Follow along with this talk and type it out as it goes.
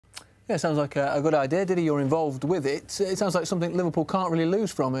Yeah, sounds like a good idea. Didi, you're involved with it. It sounds like something Liverpool can't really lose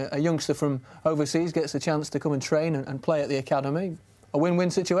from. A youngster from overseas gets a chance to come and train and play at the academy. A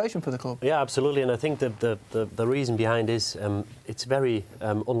win-win situation for the club. Yeah, absolutely. And I think the reason behind is it's very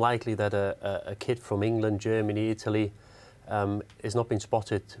unlikely that a kid from England, Germany, Italy is not been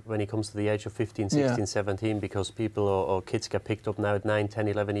spotted when he comes to the age of 15, 16, 17, because people or kids get picked up now at 9, 10,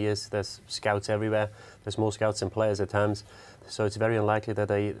 11 years. There's scouts everywhere. There's more scouts than players at times. So it's very unlikely that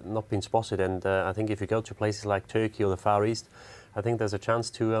they've not been spotted. And I think if you go to places like Turkey or the Far East, I think there's a chance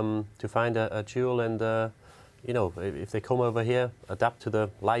to find a jewel. And you know, if they come over here, adapt to the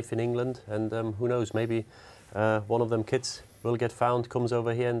life in England, and who knows, maybe one of them kids will get found, comes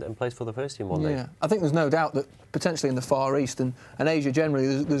over here and plays for the first team one day. Yeah, I think there's no doubt that potentially in the Far East and Asia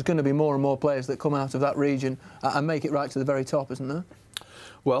generally, there's going to be more and more players that come out of that region and make it right to the very top, isn't there?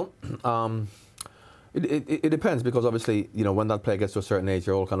 Well, it depends, because obviously, you know, when that player gets to a certain age,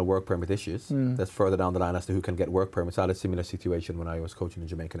 there are all kind of work permit issues. That's further down the line as to who can get work permits. I had a similar situation when I was coaching the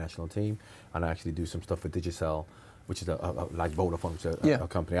Jamaican national team, and I actually do some stuff with Digicel, which is like Vodafone, which is a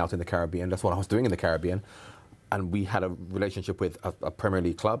company out in the Caribbean. That's what I was doing in the Caribbean. And we had a relationship with a Premier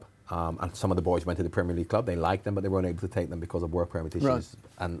League club, and some of the boys went to the Premier League club. They liked them, but they weren't able to take them because of work permit issues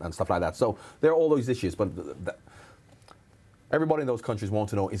and stuff like that. So there are all those issues, but everybody in those countries want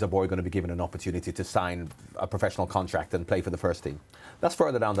to know, is a boy going to be given an opportunity to sign a professional contract and play for the first team? That's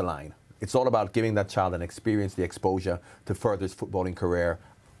further down the line. It's all about giving that child an experience, the exposure to further his footballing career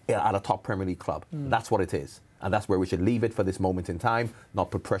at a top Premier League club. That's what it is. And that's where we should leave it for this moment in time,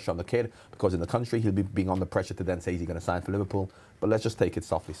 not put pressure on the kid, because in the country he'll be being under pressure to then say, is he going to sign for Liverpool? But let's just take it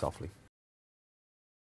softly, softly.